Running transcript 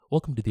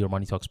Welcome to the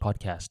Armani Talks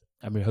podcast.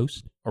 I'm your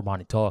host,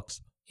 Armani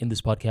Talks. In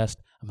this podcast,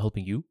 I'm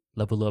helping you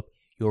level up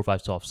your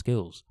 5 soft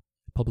skills: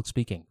 public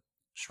speaking,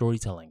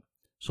 storytelling,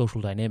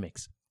 social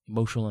dynamics,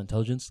 emotional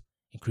intelligence,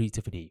 and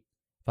creativity.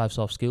 5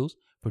 soft skills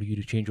for you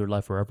to change your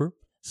life forever,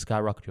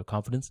 skyrocket your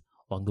confidence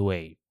along the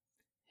way.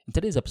 In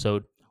today's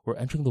episode, we're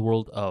entering the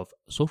world of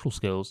social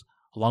skills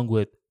along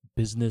with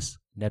business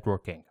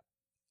networking.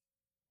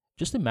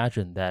 Just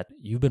imagine that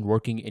you've been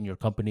working in your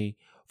company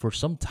for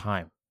some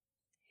time.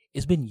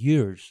 It's been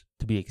years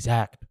to be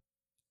exact.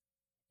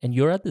 And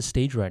you're at the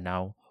stage right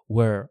now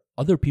where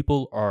other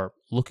people are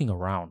looking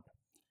around.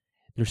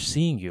 They're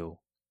seeing you.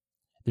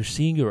 They're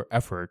seeing your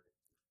effort.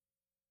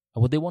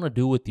 And what they want to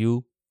do with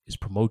you is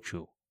promote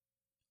you.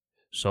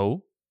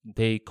 So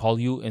they call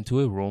you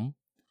into a room.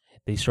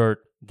 They start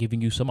giving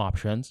you some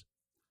options.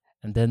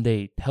 And then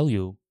they tell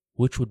you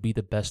which would be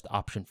the best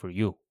option for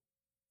you.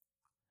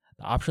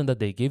 The option that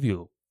they give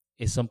you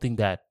is something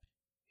that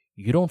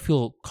you don't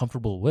feel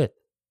comfortable with.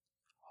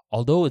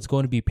 Although it's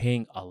going to be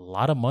paying a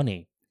lot of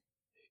money,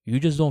 you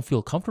just don't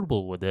feel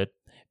comfortable with it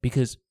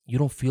because you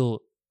don't feel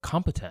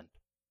competent.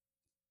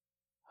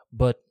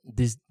 But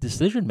these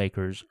decision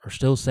makers are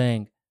still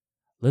saying,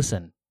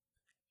 listen,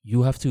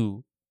 you have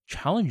to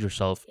challenge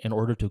yourself in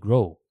order to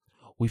grow.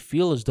 We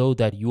feel as though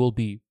that you will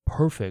be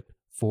perfect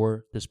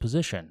for this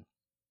position.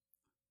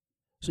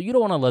 So you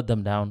don't want to let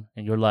them down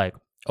and you're like,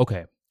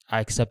 okay, I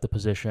accept the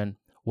position.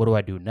 What do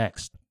I do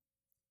next?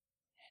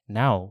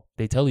 Now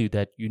they tell you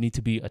that you need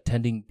to be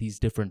attending these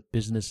different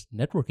business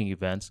networking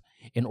events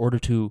in order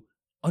to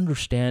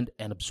understand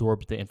and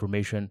absorb the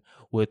information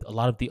with a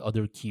lot of the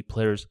other key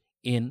players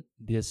in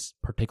this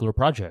particular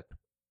project.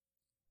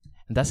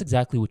 And that's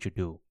exactly what you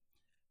do.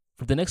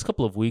 For the next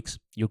couple of weeks,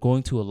 you're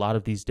going to a lot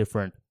of these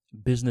different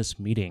business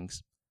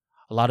meetings,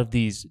 a lot of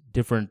these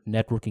different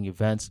networking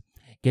events,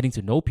 getting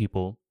to know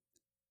people.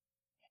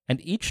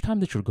 And each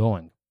time that you're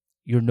going,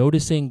 you're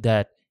noticing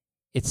that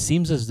it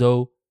seems as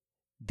though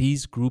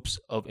these groups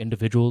of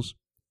individuals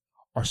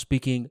are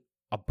speaking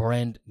a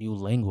brand new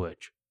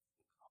language.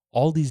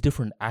 All these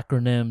different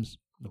acronyms,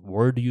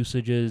 word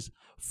usages,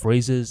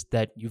 phrases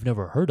that you've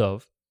never heard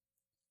of,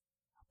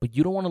 but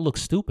you don't want to look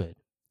stupid.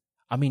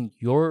 I mean,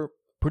 you're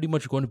pretty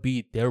much going to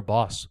be their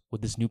boss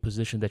with this new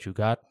position that you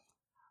got.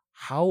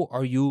 How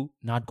are you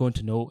not going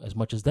to know as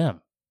much as them?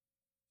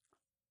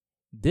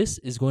 This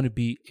is going to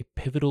be a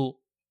pivotal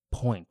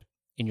point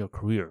in your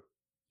career.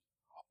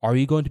 Are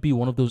you going to be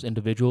one of those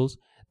individuals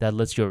that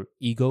lets your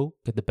ego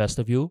get the best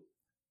of you?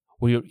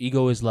 Where your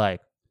ego is like,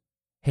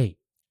 hey,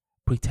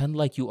 pretend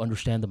like you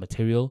understand the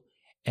material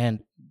and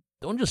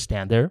don't just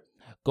stand there.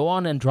 Go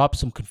on and drop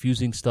some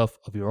confusing stuff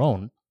of your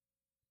own.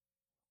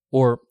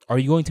 Or are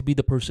you going to be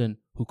the person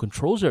who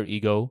controls their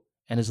ego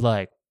and is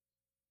like,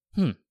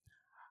 I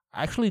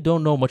actually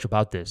don't know much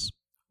about this.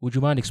 Would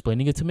you mind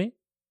explaining it to me?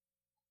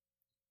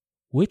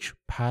 Which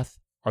path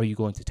are you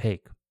going to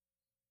take?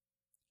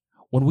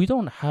 When we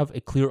don't have a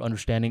clear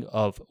understanding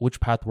of which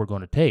path we're going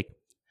to take,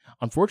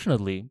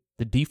 unfortunately,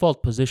 the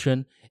default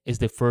position is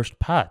the first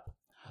path,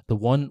 the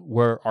one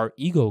where our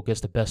ego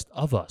gets the best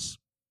of us.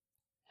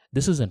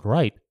 This isn't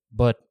right,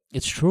 but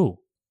it's true.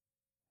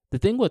 The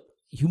thing with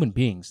human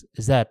beings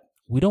is that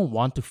we don't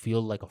want to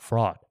feel like a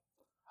fraud.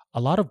 A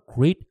lot of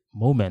great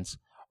moments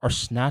are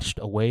snatched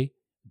away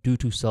due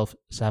to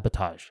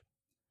self-sabotage.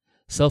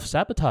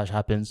 Self-sabotage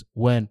happens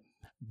when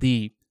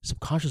the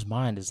subconscious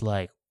mind is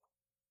like,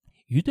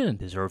 you didn't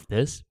deserve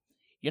this.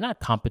 You're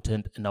not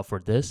competent enough for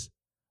this.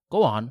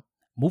 Go on,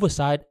 move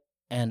aside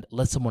and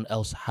let someone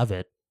else have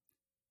it.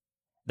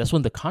 That's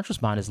when the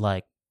conscious mind is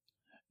like,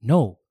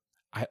 no,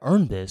 I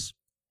earned this.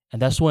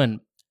 And that's when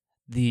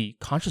the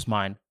conscious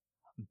mind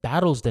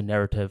battles the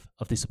narrative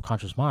of the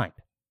subconscious mind.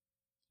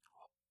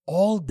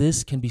 All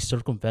this can be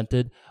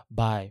circumvented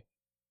by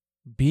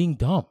being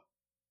dumb.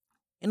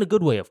 In a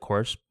good way, of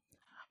course.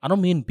 I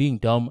don't mean being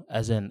dumb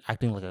as in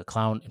acting like a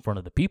clown in front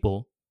of the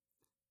people,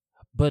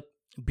 but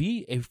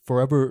be a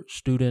forever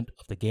student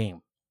of the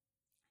game.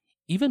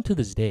 Even to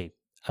this day,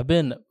 I've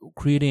been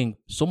creating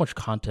so much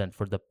content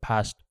for the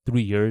past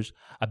 3 years.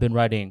 I've been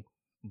writing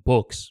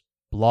books,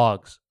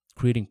 blogs,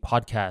 creating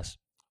podcasts,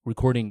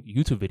 recording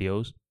YouTube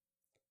videos.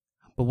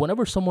 But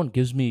whenever someone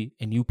gives me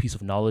a new piece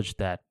of knowledge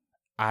that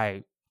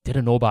I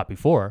didn't know about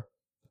before,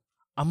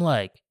 I'm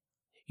like,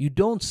 you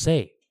don't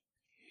say.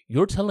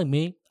 You're telling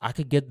me I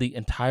could get the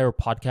entire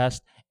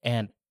podcast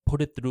and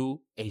put it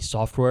through a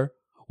software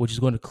which is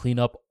going to clean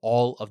up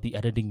all of the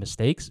editing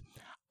mistakes?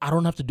 I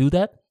don't have to do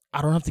that?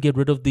 I don't have to get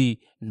rid of the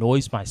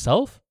noise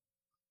myself?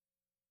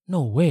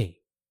 No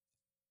way.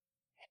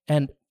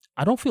 And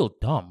I don't feel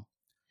dumb.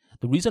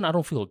 The reason I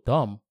don't feel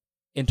dumb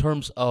in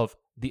terms of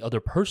the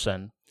other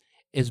person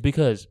is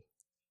because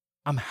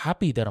I'm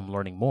happy that I'm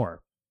learning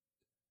more.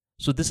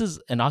 So this is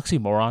an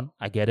oxymoron,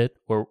 I get it,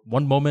 where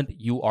one moment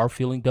you are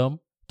feeling dumb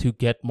to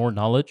get more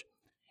knowledge,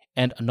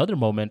 and another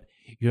moment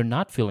you're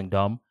not feeling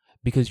dumb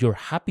because you're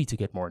happy to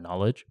get more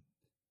knowledge.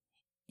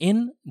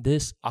 In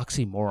this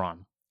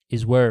oxymoron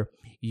is where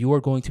you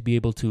are going to be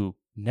able to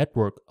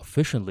network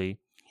efficiently,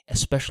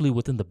 especially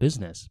within the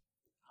business.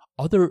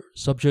 Other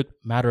subject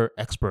matter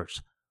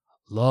experts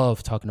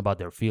love talking about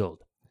their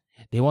field.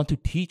 They want to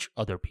teach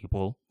other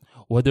people,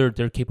 whether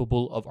they're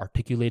capable of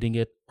articulating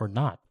it or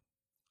not.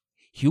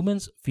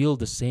 Humans feel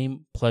the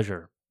same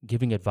pleasure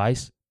giving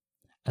advice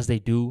as they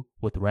do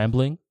with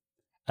rambling,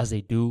 as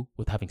they do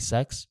with having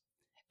sex,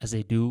 as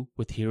they do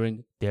with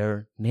hearing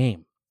their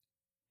name.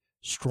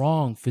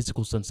 Strong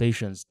physical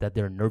sensations that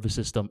their nervous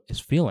system is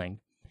feeling,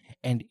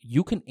 and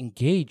you can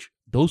engage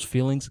those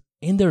feelings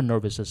in their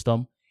nervous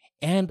system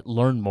and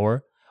learn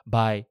more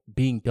by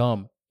being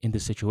dumb in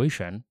this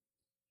situation,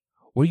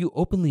 where you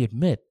openly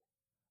admit,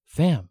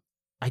 fam,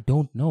 I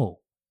don't know.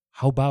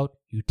 How about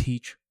you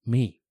teach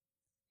me?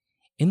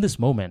 In this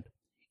moment,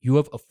 you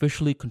have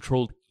officially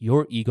controlled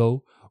your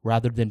ego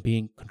rather than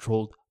being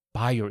controlled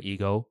by your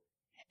ego.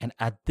 And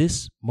at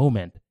this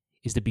moment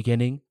is the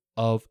beginning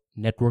of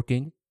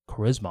networking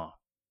charisma.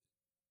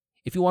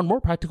 If you want more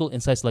practical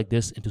insights like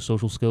this into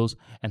social skills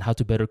and how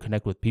to better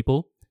connect with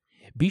people,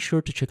 be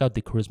sure to check out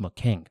The Charisma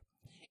King.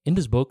 In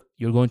this book,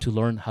 you're going to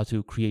learn how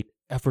to create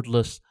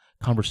effortless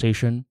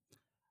conversation,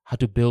 how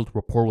to build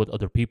rapport with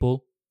other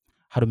people,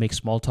 how to make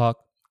small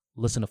talk,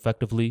 listen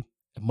effectively,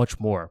 and much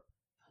more.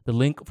 The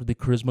link for The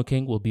Charisma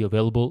King will be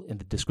available in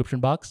the description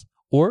box,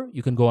 or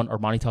you can go on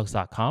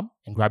ArmaniTalks.com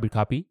and grab your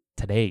copy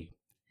today.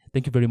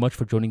 Thank you very much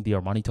for joining the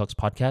Armani Talks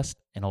podcast,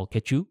 and I'll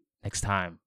catch you next time.